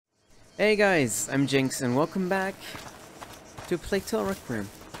Hey guys, I'm Jinx and welcome back to Plague Tale Requiem.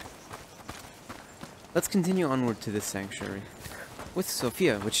 Let's continue onward to this sanctuary with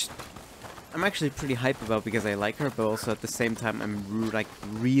Sophia, which I'm actually pretty hype about because I like her, but also at the same time I'm like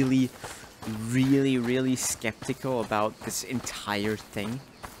really skeptical about this entire thing.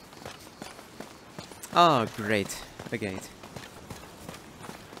 Oh, great. A gate.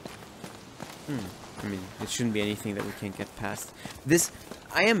 I mean, it shouldn't be anything that we can't get past.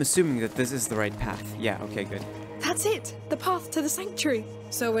 I am assuming that this is the right path. Yeah, okay, good. That's it! The path to the sanctuary!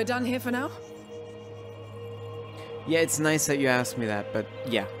 So we're done here for now? Yeah, it's nice that you asked me that, but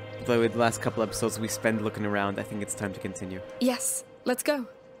yeah. Though with the last couple episodes we spent looking around, I think it's time to continue. Yes, let's go.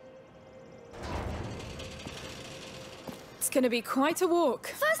 It's gonna be quite a walk.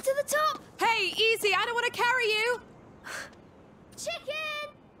 First to the top! Hey, easy! I don't want to carry you!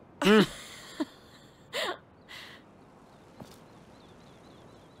 Chicken!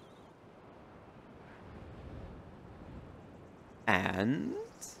 And...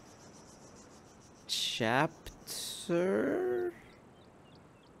 chapter...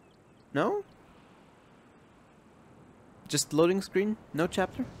 No? Just loading screen? No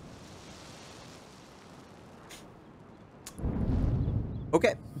chapter?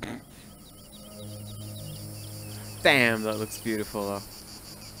 Okay. Damn, that looks beautiful though.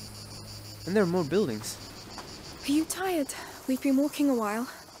 And there are more buildings. Are you tired? We've been walking a while.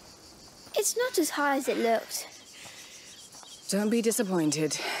 It's not as high as it looked. Don't be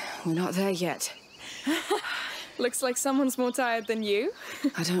disappointed. We're not there yet. Looks like someone's more tired than you.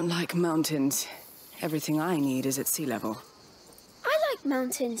 I don't like mountains. Everything I need is at sea level. I like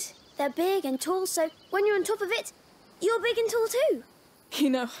mountains. They're big and tall, so when you're on top of it, you're big and tall too. You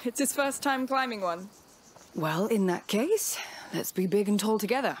know, it's his first time climbing one. Well, in that case, let's be big and tall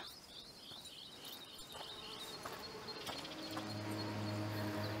together.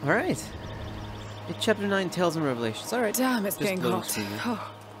 Alright. Chapter 9, Tales and Revelations. Alright. Damn, it's Just getting loading hot. screen.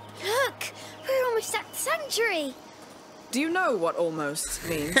 Oh. Look! We're almost at the sanctuary! Do you know what almost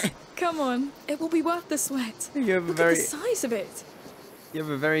means? Come on, it will be worth the sweat. You have a Look very... at the size of it. You have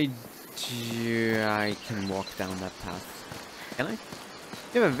a very... I can walk down that path. Can I?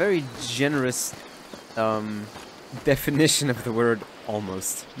 You have a very generous definition of the word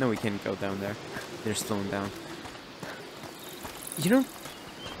almost. No, we can't go down there. They're slowing down. You know,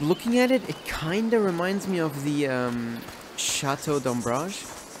 looking at it, it kind of reminds me of the Chateau d'Ombrage.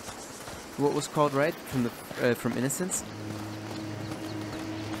 What was called, right? From Innocence.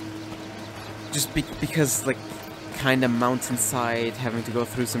 Just because, like, kind of mountainside, having to go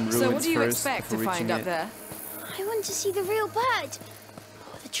through some ruins first. So what do you expect to find up there? I want to see the real bird.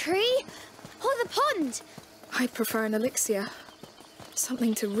 Or the tree. Or the pond. I'd prefer an elixir.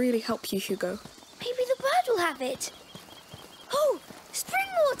 Something to really help you, Hugo. Maybe the bird will have it. Oh, spring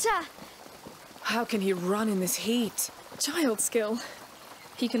water. How can he run in this heat? Child skill.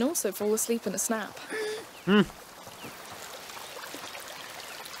 He can also fall asleep in a snap. It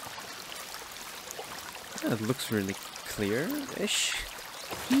looks really clear-ish.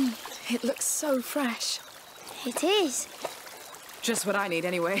 It looks so fresh. It is. Just what I need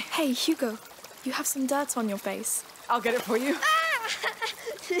anyway. Hey, Hugo, you have some dirt on your face. I'll get it for you.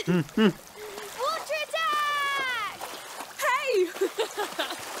 Water attack! Hey!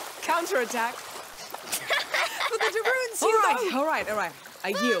 Counterattack. For the Daroons, Hugo! All right. I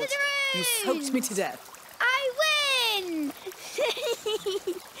yield. You soaked me to death. I win!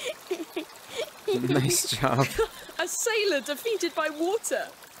 Nice job. A sailor defeated by water.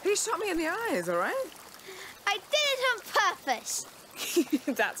 He shot me in the eyes, all right? I did it on purpose.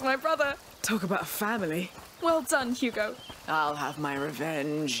 That's my brother. Talk about family. Well done, Hugo. I'll have my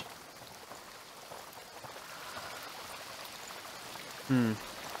revenge.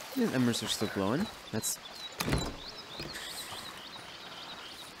 These embers are still glowing. That's...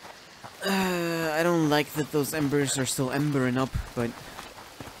 I don't like that those embers are still embering up, but...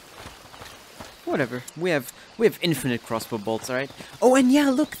 whatever. We have infinite crossbow bolts, alright? Oh, and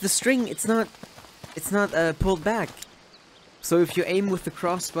yeah, look! The string, it's not pulled back. So if you aim with the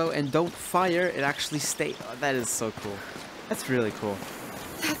crossbow and don't fire, it actually stays... Oh, that is so cool. That's really cool.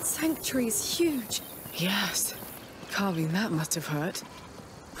 That sanctuary's huge. Yes. Carving that must have hurt.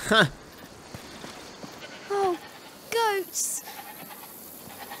 Huh. Oh, goats.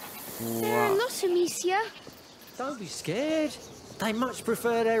 There are a lot, Amicia. Don't be scared. They much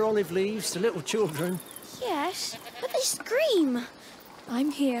prefer their olive leaves to little children. Yes, but they scream. I'm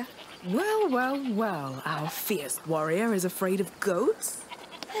here. Well, our fierce warrior is afraid of goats?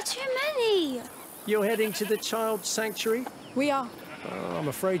 There are too many. You're heading to the child sanctuary? We are. Oh, I'm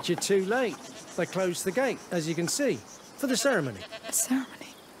afraid you're too late. They closed the gate, as you can see, for the ceremony. A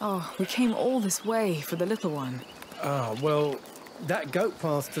ceremony. Oh, we came all this way for the little one. Ah, well, that goat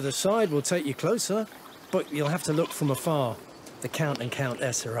path to the side will take you closer, but you'll have to look from afar. The Count and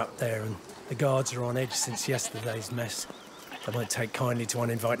Countess are up there, and the guards are on edge since yesterday's mess. They won't take kindly to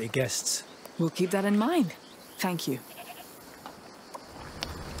uninvited guests. We'll keep that in mind. Thank you.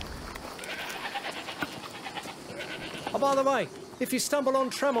 Oh, by the way, if you stumble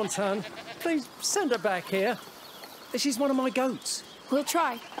on Tramontane, please send her back here. She's one of my goats. We'll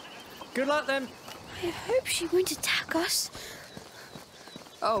try. Good luck, then. I hope she won't attack us.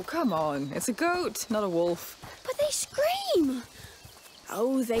 Oh, come on. It's a goat, not a wolf. But they scream.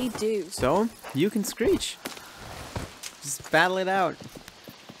 Oh, they do. So, you can screech. Just battle it out.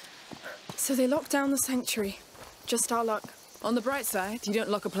 So they locked down the sanctuary. Just our luck. On the bright side, you don't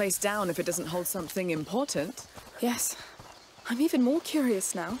lock a place down if it doesn't hold something important. Yes. I'm even more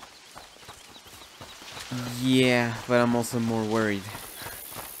curious now. Yeah, but I'm also more worried.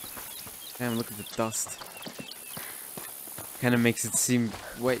 Damn, look at the dust. Kind of makes it seem...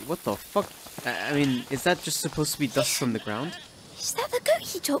 Wait, what the fuck? I mean, is that just supposed to be dust from the ground? Is that the goat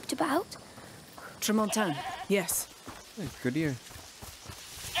he talked about? Tramontane, yes. Oh, good ear.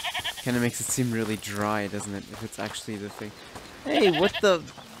 Kind of makes it seem really dry, doesn't it? If it's actually the thing. Hey, what the...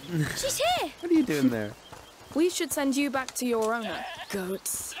 She's here. What are you doing there? We should send you back to your owner.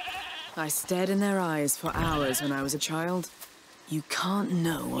 Goats. I stared in their eyes for hours when I was a child. You can't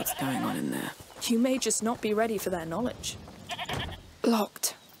know what's going on in there. You may just not be ready for their knowledge.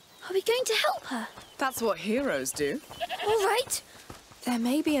 Locked. Are we going to help her? That's what heroes do. All right. There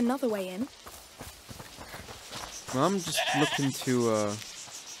may be another way in. Well, I'm just looking to,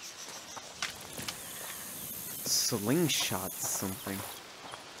 slingshot something.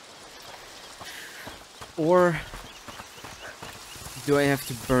 Or... do I have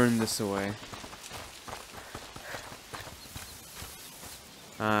to burn this away?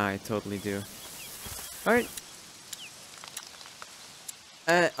 Ah, I totally do. Alright.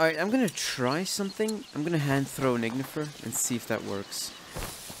 Alright, I'm gonna try something. I'm gonna hand throw an ignifer and see if that works.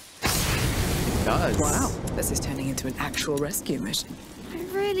 It does. Wow, this is turning into an actual rescue mission. I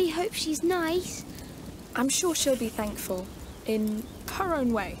really hope she's nice. I'm sure she'll be thankful. In her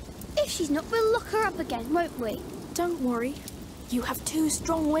own way. If she's not, we'll lock her up again, won't we? Don't worry. You have two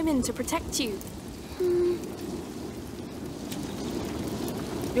strong women to protect you.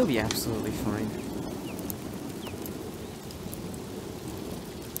 You'll be absolutely fine.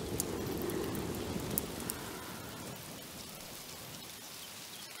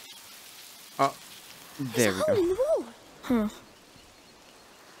 Oh, there we Hole in go. the wall.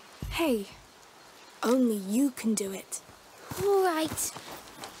 Hey, only you can do it. All right.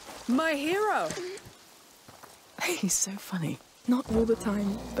 My hero! He's so funny. Not all the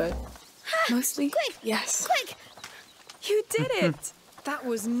time, but mostly. Quick! Yes. Quick! You did it! That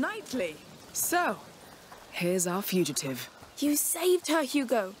was knightly. So, here's our fugitive. You saved her,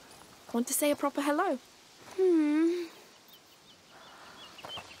 Hugo. Want to say a proper hello?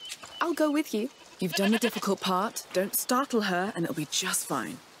 I'll go with you. You've done the difficult part. Don't startle her and it'll be just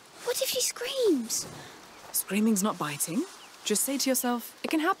fine. What if she screams? Screaming's not biting. Just say to yourself,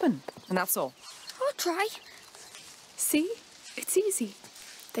 it can happen. And that's all. I'll try. See? It's easy.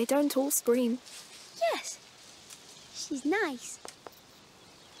 They don't all scream. Yes. She's nice.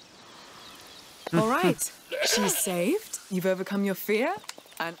 All right. She's saved. You've overcome your fear.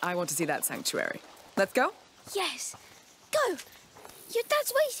 And I want to see that sanctuary. Let's go. Yes. Go. Your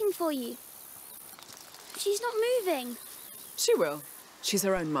dad's waiting for you. She's not moving. She will. She's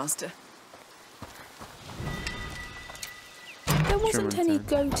her own master. There wasn't any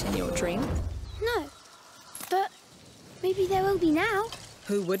Tramontane. goat in your dream. No. But maybe there will be now.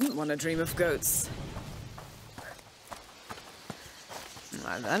 Who wouldn't want to dream of goats?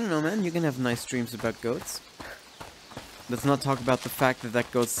 I don't know, man. You can have nice dreams about goats. Let's not talk about the fact that that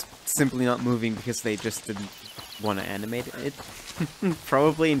goat's simply not moving because they just didn't want to animate it.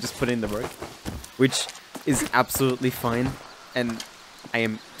 Probably, and just put in the work. Which is absolutely fine. And I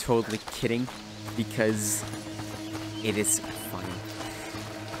am totally kidding because it is fine.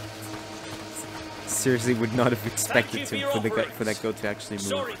 Seriously, would not have expected for that goat to actually move.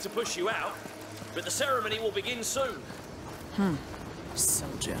 Sorry to push you out, but the ceremony will begin soon.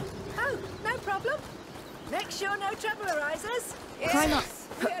 Soldier. Oh, no problem. Make sure no trouble arises. Climb up.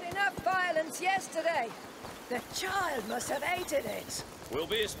 We had enough violence yesterday. The child must have hated it. We'll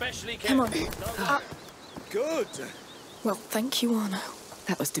be especially Come careful. on. Up. Good. Well, thank you, Arno.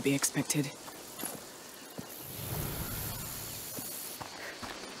 That was to be expected.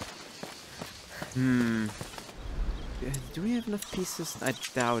 Do we have enough pieces? I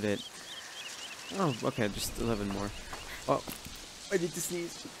doubt it. Oh, okay, just 11 more. Oh, I need to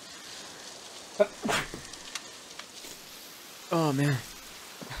sneeze. Oh man.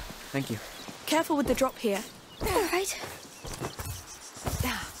 Thank you. Careful with the drop here. All right.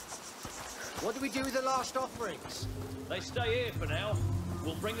 What do we do with the last offerings? They stay here for now.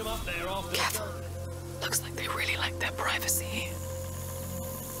 We'll bring them up there after. Careful. Looks like they really like their privacy.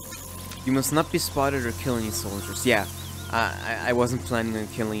 You must not be spotted or kill any soldiers. Yeah, I wasn't planning on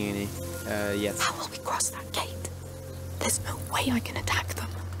killing any yet. How will we cross that gate? There's no way I can attack them.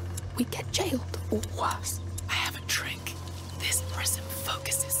 We get jailed, or worse. I have a trick. This prism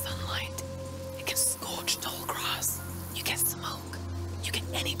focuses sunlight. It can scorch tall grass. You get smoke. You get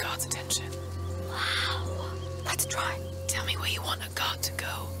any guard's attention. Wow. Let's try. Tell me where you want a guard to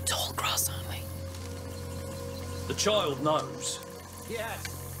go. Tall grass only. The child knows. Yes,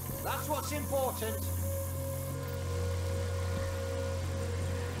 that's what's important.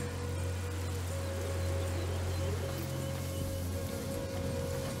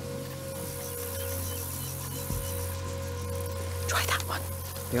 Try that one.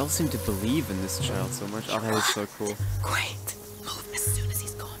 They all seem to believe in this child so much. Oh, that is so cool. Great. Move as soon as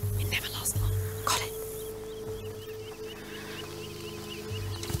he's gone. It never lasts long. Got it.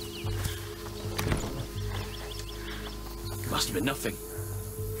 Must have been nothing.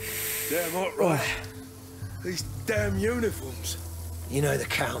 Damn hot, right? These damn uniforms. You know the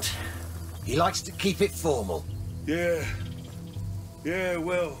Count. He likes to keep it formal. Yeah. Yeah,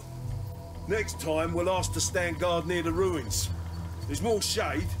 well, next time we'll ask to stand guard near the ruins. There's more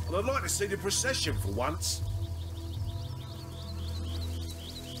shade, and I'd like to see the procession for once.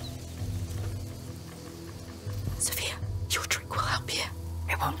 Sophia, your trick will help here.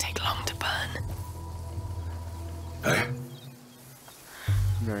 It won't take long to burn. Hey,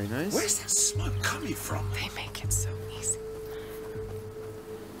 Very nice. where's that smoke coming from? They make it so easy.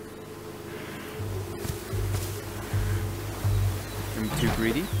 I'm too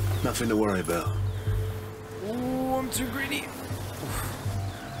greedy. Nothing to worry about. Oh, I'm too greedy.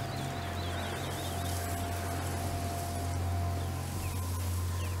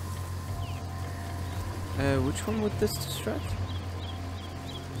 Which one would this distract?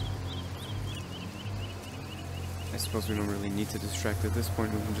 I suppose we don't really need to distract at this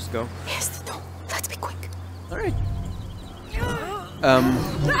point. We can just go. Here's the door. Let's be quick. All right.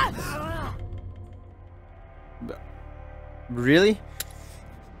 Really?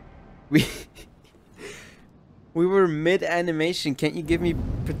 We were mid animation. Can't you give me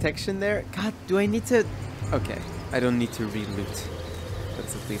protection there? God, do I need to? Okay, I don't need to reloot.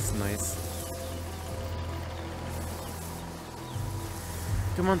 That's at least nice.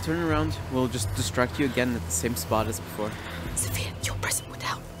 Come on, turn around. We'll just distract you again at the same spot as before. Sophia, your present would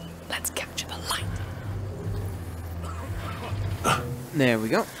help. Let's capture the light. There we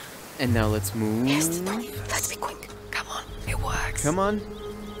go. And now let's move. Here's the door. Let's be quick. Come on, it works. Come on.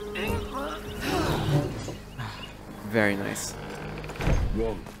 Very nice.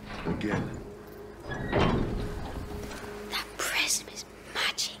 Wrong. Again. That prism is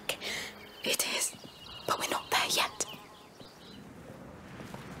magic. It is, but we're not there yet.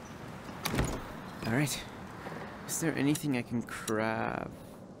 Alright. Is there anything I can grab?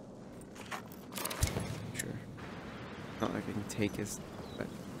 Sure. Not like I can take his, but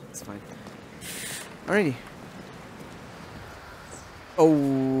it's fine. Alrighty.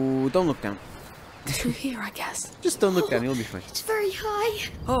 Oh, don't look down. Through here, I guess. Just don't look down, you'll be fine. It's very high.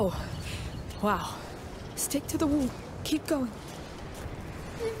 Oh, wow. Stick to the wall. Keep going.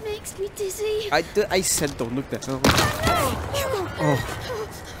 It makes me dizzy. I said don't look down. Oh.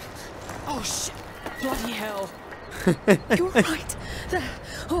 Oh, shit. Bloody hell. You're right. There.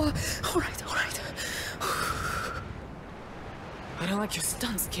 Oh, all right, all right. I don't like your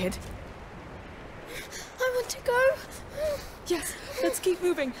stunts, kid. I want to go. Yes, let's keep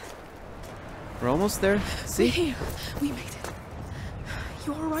moving. We're almost there. We're See? here. We made it.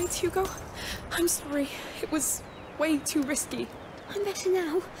 You all right, Hugo? I'm sorry. It was way too risky. I'm better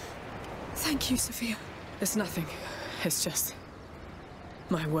now. Thank you, Sophia. It's nothing. It's just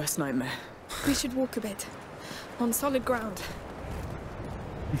my worst nightmare. We should walk a bit. On solid ground.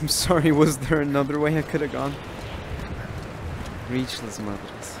 I'm sorry, was there another way I could have gone? Reachless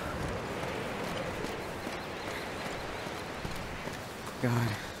mothers. God.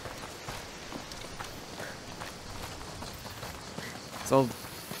 It's all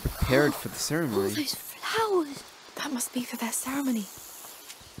prepared for the All ceremony. those flowers. That must be for their ceremony.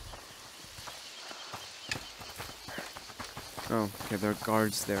 Oh, okay, there are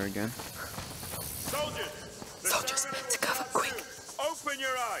guards there again. Soldiers, to cover, quick. Open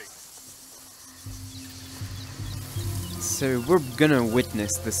your eyes. So we're gonna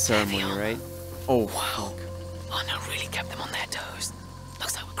witness the ceremony, are. right? Oh, Wow. fuck. Anna really kept them on their toes.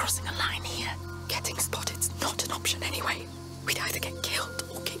 crossing a line here. Getting spotted's not an option anyway. We'd either get killed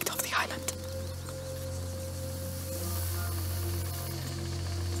or kicked off the island.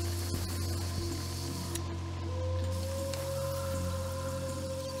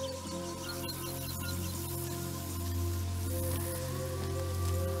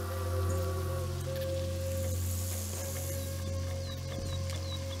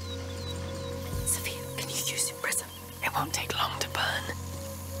 It won't take long to burn.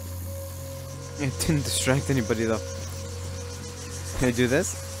 It didn't distract anybody though. Can I do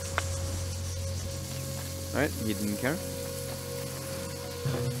this? Alright, he didn't care.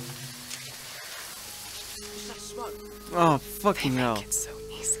 Oh, fucking hell. Make it so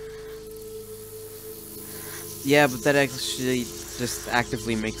easy. Yeah, but that actually just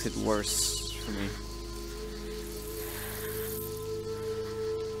actively makes it worse for me.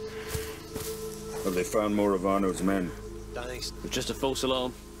 Have they found more of Arnold's men? Just a false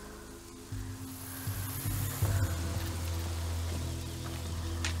alarm.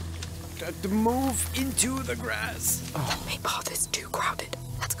 Got to move into the grass. The main path is too crowded.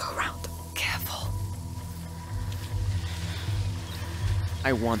 Let's go around. Careful.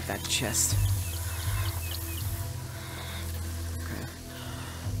 I want that chest. Okay.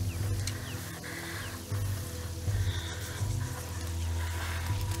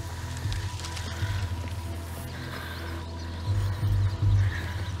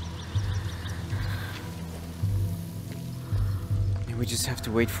 We just have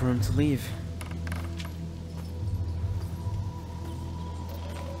to wait for him to leave.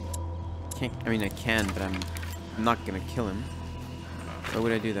 I mean, I can, but I'm not gonna kill him. Why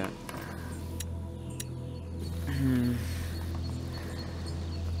would I do that?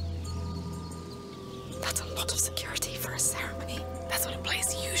 That's a lot of security for a ceremony. That's what a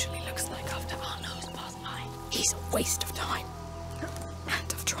place usually looks like after Arnold's passed by. He's a waste of time.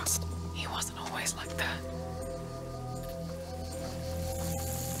 And of trust. He wasn't always like that.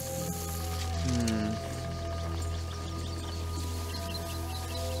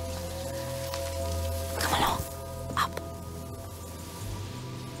 Come along. Up.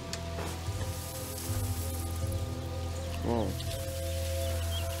 Whoa.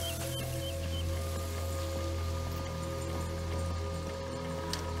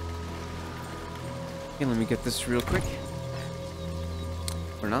 Okay, let me get this real quick.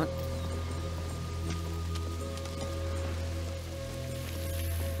 Or not.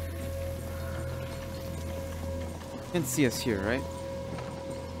 You can see us here, right?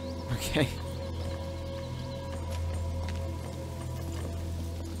 Okay.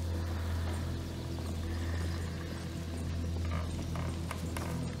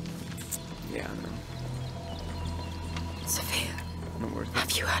 Yeah, no. Sophia, Not worth it.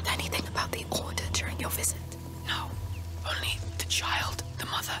 have you heard anything about the order during your visit? No. Only the child, the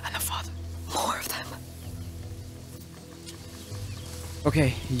mother, and the father. More of them.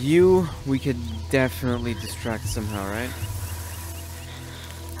 Okay, we could definitely distract somehow, right?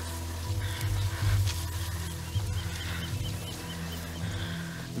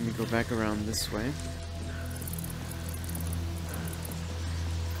 Let me go back around this way.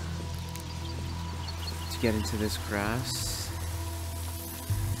 To get into this grass.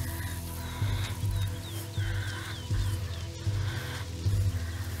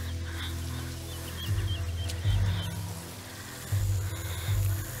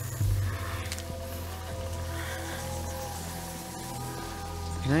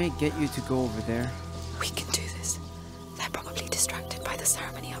 Can I get you to go over there? We can do this. They're probably distracted by the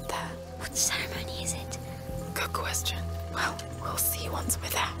ceremony up there. What ceremony is it? Good question. Well, we'll see once we're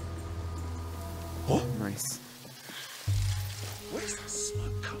there. What? Nice. Where's the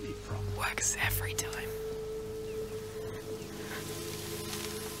smoke coming from? Works every time.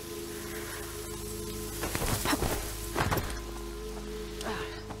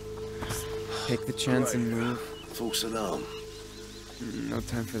 Take the chance and move. False alarm. No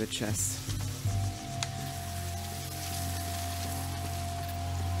time for the chest.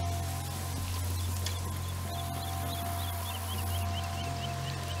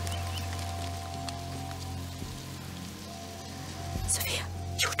 Sophia,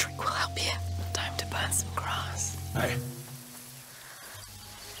 your trick will help here. Time to burn some grass. Hey.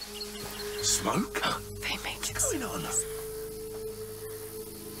 Smoke? They make it What's going on? easy.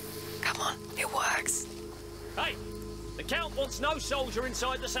 Come on, it works. Hey! The Count wants no soldier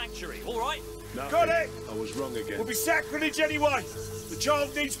inside the sanctuary, all right? Got it! I was wrong again. We'll be sacrilege anyway. The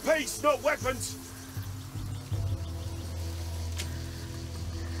child needs peace, not weapons.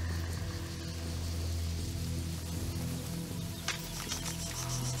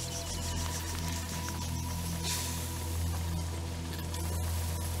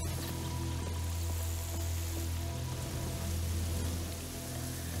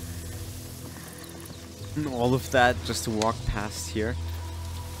 And all of that just to walk past here.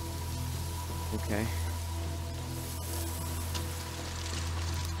 Okay.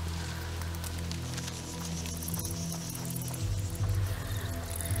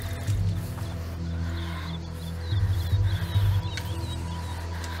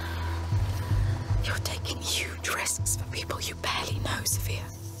 You're taking huge risks for people you barely know, Sophia.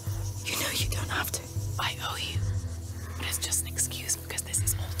 You know you don't have to. I owe you. But it's just an excuse because this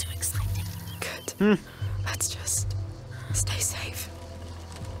is all too exciting. Good. Let's just stay safe.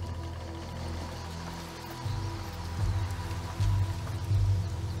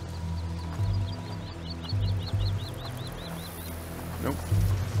 Nope.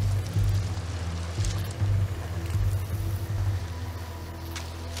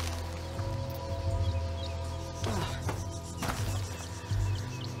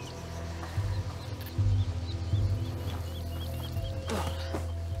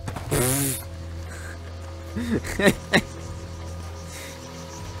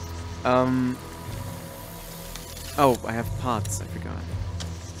 Oh, I have pots, I forgot.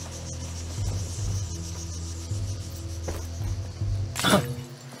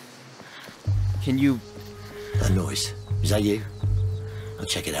 Can you... That noise. Is that you? I'll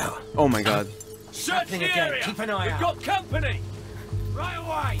check it out. Oh my god. Search the again. area! Keep an eye We've out. got company! Right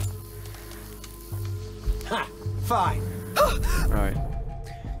away! Ha! Fine. Alright.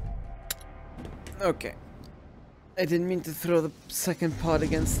 Okay. I didn't mean to throw the second pot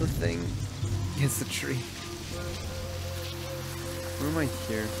against the thing. Against the tree. Where am I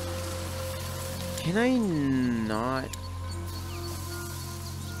here? Can I not?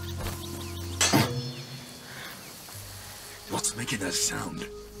 What's making that sound?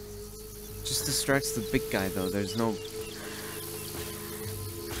 Just distracts the big guy though, there's no...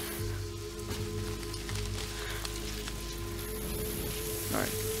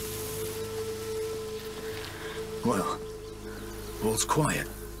 Alright. Well, all's quiet.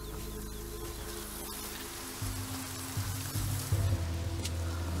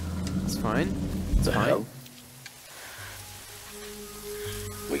 It's fine. It's The fine. hell?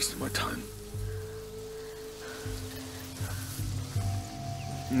 Wasting my time.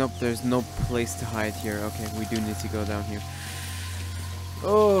 Nope, there's no place to hide here. Okay, we do need to go down here.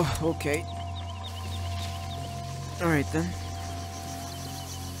 Oh, okay. Alright then.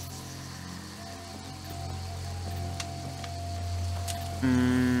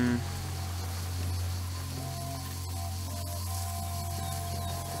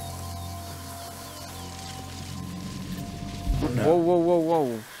 Whoa, whoa, whoa,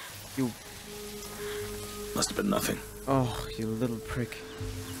 whoa. You... Must have been nothing. Oh, you little prick.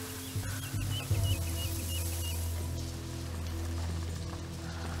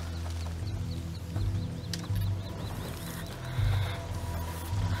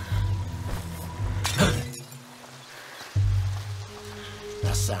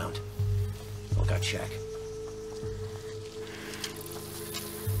 That sound. I'll go check.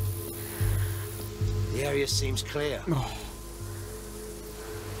 The area seems clear. Oh.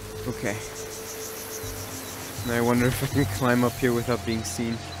 Okay. Now I wonder if I can climb up here without being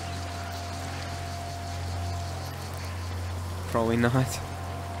seen. Probably not.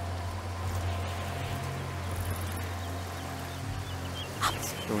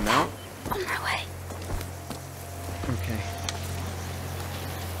 Go now. On my way. Okay.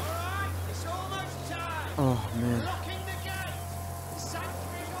 Alright, it's almost time! Oh man. Locking the gate! The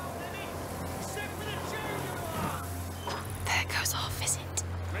sanctuary's off limits! Sit for the children! There goes our visit.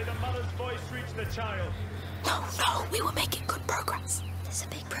 May the mother's voice reach the child! No, we were making good progress. There's a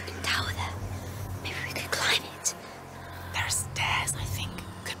big broken tower there. Maybe we could climb it. There are stairs, I think.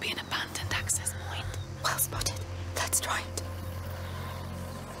 Could be an abandoned access point. Well spotted. Let's try it.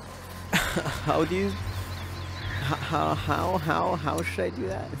 How do you... How should I do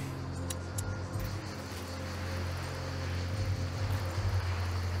that?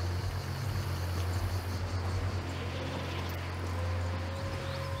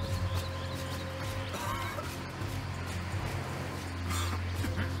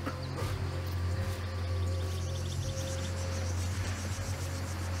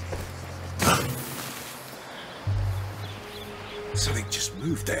 Something just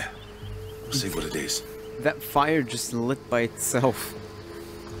moved there. Let's see what it is. That fire just lit by itself.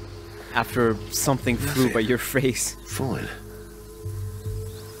 After something flew by your face. Fine.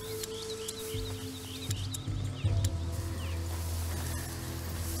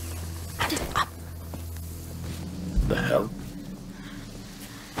 The hell?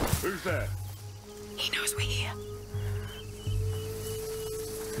 Who's there? He knows we're here.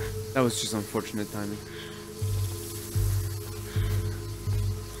 That was just unfortunate timing.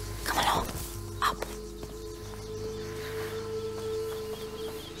 Come along. Up.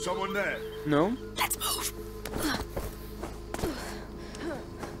 Someone there? No? Let's move.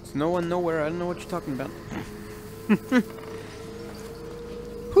 There's no one nowhere. I don't know what you're talking about.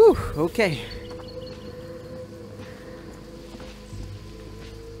 Whew, okay.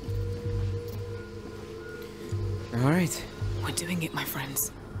 Alright. We're doing it, my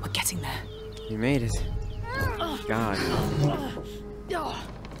friends. We're getting there. You made it. God.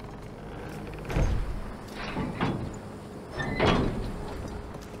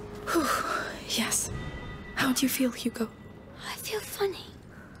 Yes. How do you feel, Hugo? I feel funny,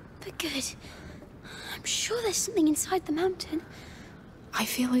 but good. I'm sure there's something inside the mountain. I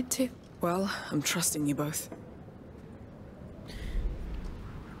feel it too. Well, I'm trusting you both.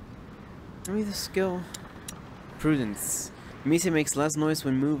 Give me the skill. Prudence. Amicia makes less noise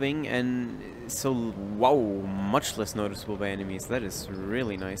when moving and so, wow, much less noticeable by enemies. That is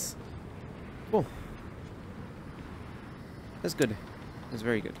really nice. Cool. That's good. That's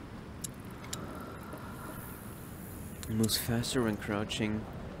very good. Moves faster when crouching.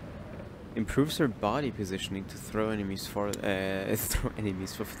 Improves her body positioning to throw enemies throw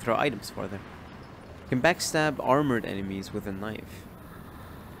items farther. Can backstab armored enemies with a knife.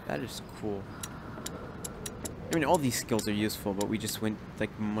 That is cool. I mean, all these skills are useful, but we just went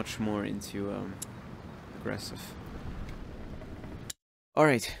like much more into aggressive. All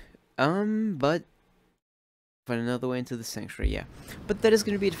right, but find another way into the sanctuary, yeah. But that is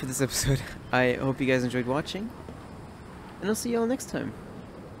gonna be it for this episode. I hope you guys enjoyed watching, and I'll see you all next time.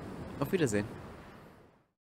 Auf Wiedersehen.